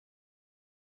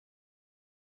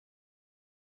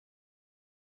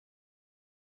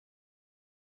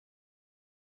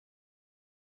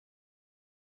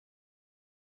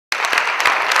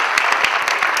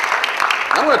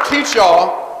going to teach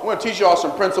y'all. I'm going to teach y'all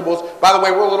some principles. By the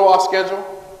way, we're a little off schedule,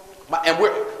 and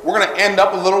we're going to end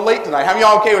up a little late tonight. How many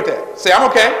of y'all okay with that? Say, I'm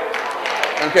okay.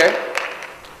 Okay.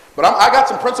 But I got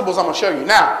some principles I'm going to show you.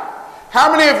 Now,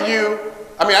 how many of you,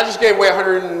 I just gave away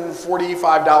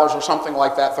 $145 or something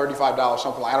like that, $35,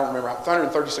 something like, I don't remember,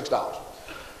 $136.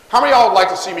 How many of y'all would like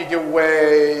to see me give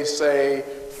away, say,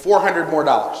 $400 more?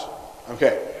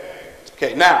 Okay.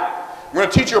 Okay, now, I'm going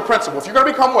to teach you a principle. If you're going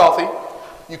to become wealthy,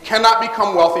 you cannot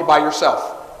become wealthy by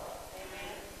yourself.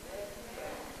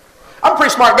 I'm a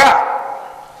pretty smart guy.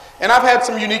 And I've had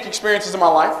some unique experiences in my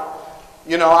life.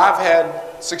 You know, I've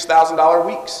had $6,000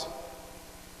 weeks.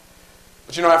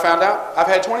 But you know what I found out? I've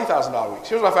had $20,000 weeks.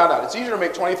 Here's what I found out. It's easier to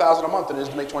make $20,000 a month than it is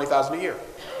to make $20,000 a year.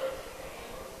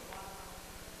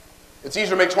 It's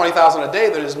easier to make $20,000 a day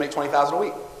than it is to make $20,000 a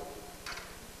week.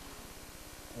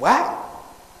 Wow.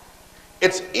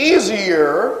 It's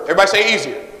easier, everybody say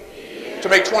easier, to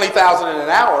make $20,000 in an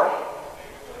hour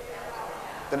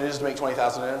than it is to make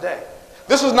 $20,000 in a day.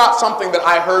 This is not something that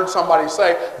I heard somebody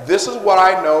say. This is what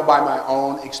I know by my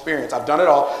own experience. I've done it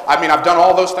all. I've done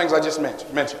all those things I just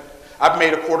mentioned. I've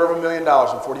made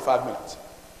 $250,000 in 45 minutes.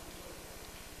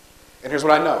 And here's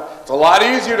what I know. It's a lot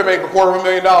easier to make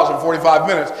 $250,000 in 45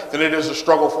 minutes than it is to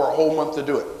struggle for a whole month to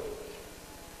do it.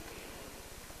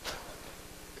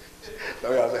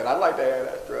 Some of y'all saying, I'd like to hear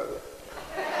that struggle.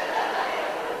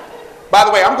 By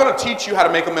the way, I'm going to teach you how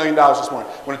to make $1 million this morning.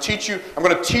 I'm going to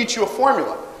teach you a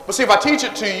formula. But see, if I teach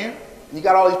it to you, and you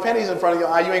got all these pennies in front of you,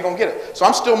 you ain't going to get it. So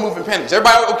I'm still moving pennies.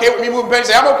 Everybody okay with me moving pennies?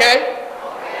 Say, I'm okay.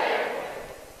 Okay.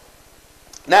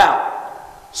 Now,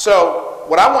 so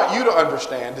what I want you to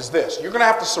understand is this. You're going to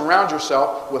have to surround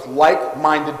yourself with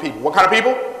like-minded people. What kind of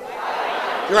people?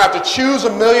 You're going to have to choose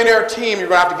a millionaire team. You're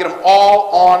going to have to get them all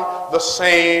on the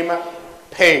same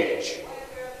page.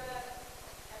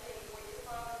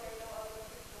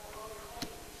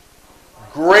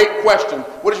 Great question.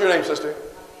 What is your name, sister?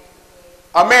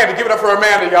 Amanda. Give it up for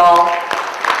Amanda, y'all.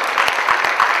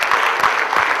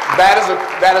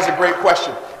 That is a great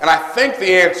question. And I think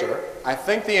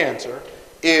the answer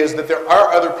is that there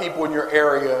are other people in your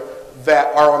area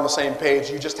that are on the same page.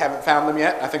 You just haven't found them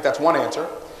yet. I think that's one answer.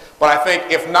 But I think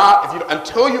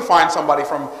until you find somebody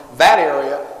from that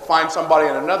area, find somebody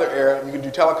in another area you can do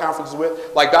teleconferences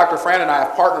with. Like Dr. Fran and I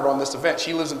have partnered on this event.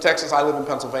 She lives in Texas, I live in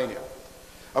Pennsylvania.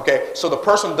 Okay, so the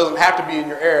person doesn't have to be in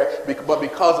your area, but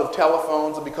because of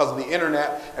telephones and because of the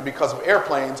internet and because of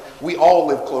airplanes, we all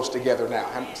live close together now.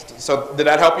 So did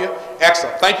that help you?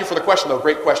 Excellent. Thank you for the question, though.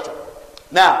 Great question.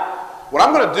 Now, what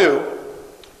I'm going to do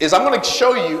is I'm going to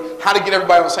show you how to get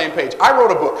everybody on the same page. I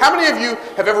wrote a book. How many of you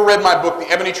have ever read my book,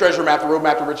 The Ebony Treasure Map, The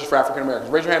Roadmap to Riches for African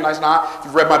Americans? Raise your hand nice and high if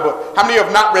you've read my book. How many of you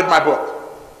have not read my book?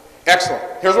 Excellent.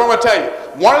 Here's what I'm going to tell you.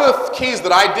 One of the keys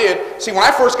that I did, see, when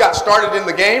I first got started in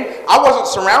the game, I wasn't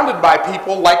surrounded by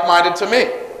people like-minded to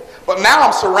me. But now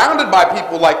I'm surrounded by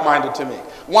people like-minded to me.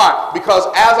 Why? Because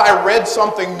as I read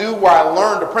something new where I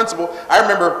learned a principle, I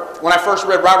remember when I first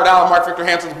read Robert Allen, Mark Victor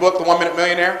Hansen's book, The 1 Minute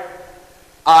Millionaire,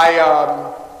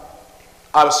 I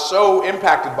was so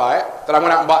impacted by it that I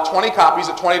went out and bought 20 copies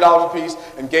at $20 a piece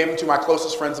and gave them to my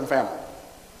closest friends and family.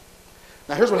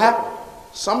 Now here's what happened.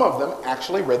 Some of them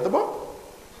actually read the book.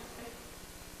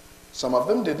 Some of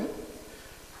them didn't.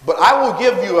 But I will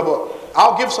give you a book.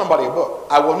 I'll give somebody a book.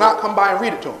 I will not come by and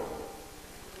read it to them.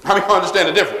 How many of you understand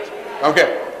the difference?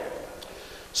 Okay.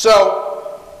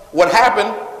 So what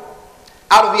happened,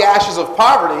 out of the ashes of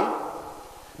poverty,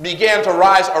 began to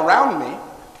rise around me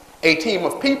a team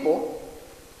of people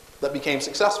that became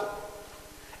successful.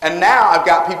 And now I've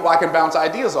got people I can bounce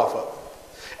ideas off of.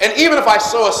 And even if I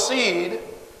sow a seed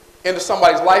into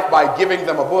somebody's life by giving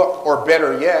them a book, or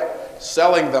better yet,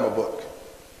 selling them a book,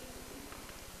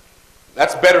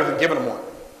 that's better than giving them one.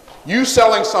 You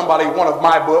selling somebody one of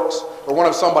my books, or one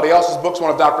of somebody else's books,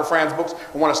 one of Dr. Fran's books,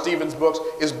 or one of Stephen's books,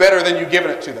 is better than you giving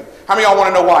it to them. How many of y'all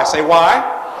want to know why? Say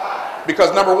why?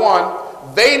 Because number one,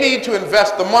 they need to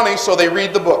invest the money so they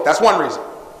read the book. That's one reason.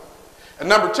 And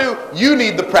number two, you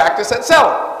need the practice at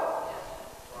selling.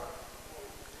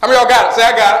 How many of y'all got it? Say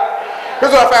I got it.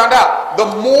 Here's what I found out. The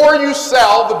more you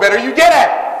sell, the better you get at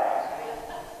it.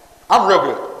 I'm real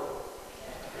good.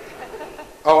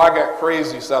 Oh, I got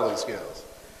crazy selling skills.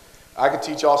 I could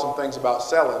teach y'all some things about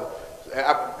selling.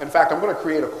 In fact, I'm going to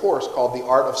create a course called The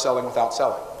Art of Selling Without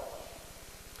Selling.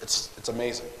 It's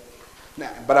amazing. Now,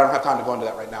 but I don't have time to go into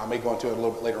that right now. I may go into it a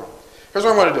little bit later on. Here's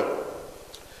what I'm going to do.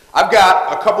 I've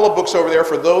got a couple of books over there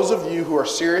for those of you who are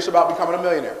serious about becoming a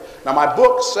millionaire. Now, my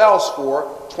book sells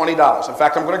for $20. In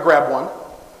fact, I'm going to grab one.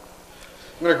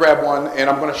 And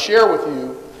I'm going to share with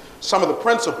you some of the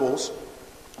principles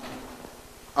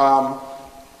out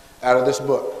of this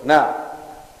book. Now,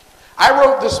 I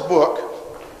wrote this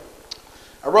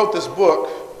book.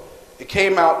 It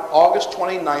came out August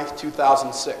 29th,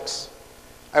 2006.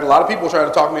 I had a lot of people trying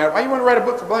to talk me out. Why you want to write a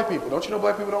book for black people? Don't you know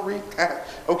black people don't read?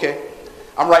 Okay,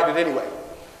 I'm writing it anyway.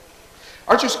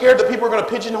 Aren't you scared that people are going to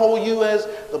pigeonhole you as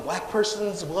the black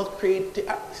person's wealth created?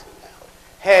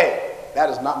 Hey,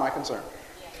 that is not my concern.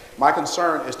 My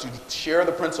concern is to share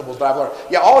the principles that I've learned.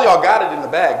 Yeah, all y'all got it in the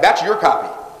bag. That's your copy.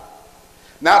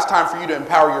 Now it's time for you to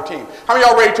empower your team. How many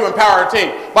of y'all ready to empower your team?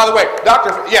 By the way, how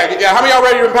many of y'all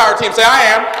ready to empower your team? Say,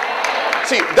 I am.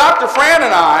 See, Dr. Fran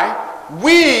and I,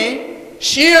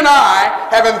 she and I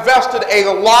have invested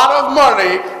a lot of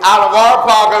money out of our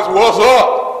pockets, what's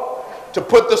up, to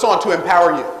put this on to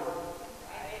empower you.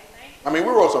 I mean, we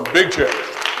wrote some big checks.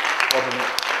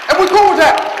 And we're cool with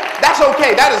that. That's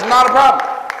okay. That is not a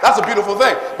problem. That's a beautiful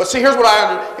thing. But see, here's what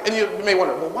I understand. And you may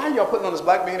wonder, well, why are y'all putting on this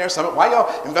Black Millionaire Summit? Why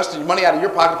y'all investing your money out of your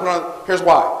pocket? Here's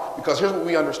why. Because here's what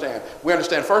we understand. We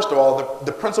understand, first of all,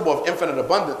 the principle of infinite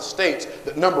abundance states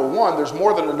that, number one, there's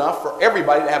more than enough for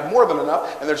everybody to have more than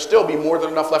enough, and there'll still be more than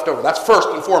enough left over. That's first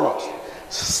and foremost.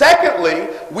 Secondly,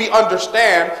 we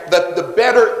understand that the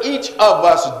better each of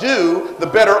us do, the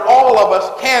better all of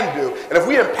us can do. And if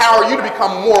we empower you to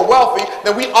become more wealthy,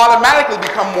 then we automatically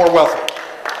become more wealthy.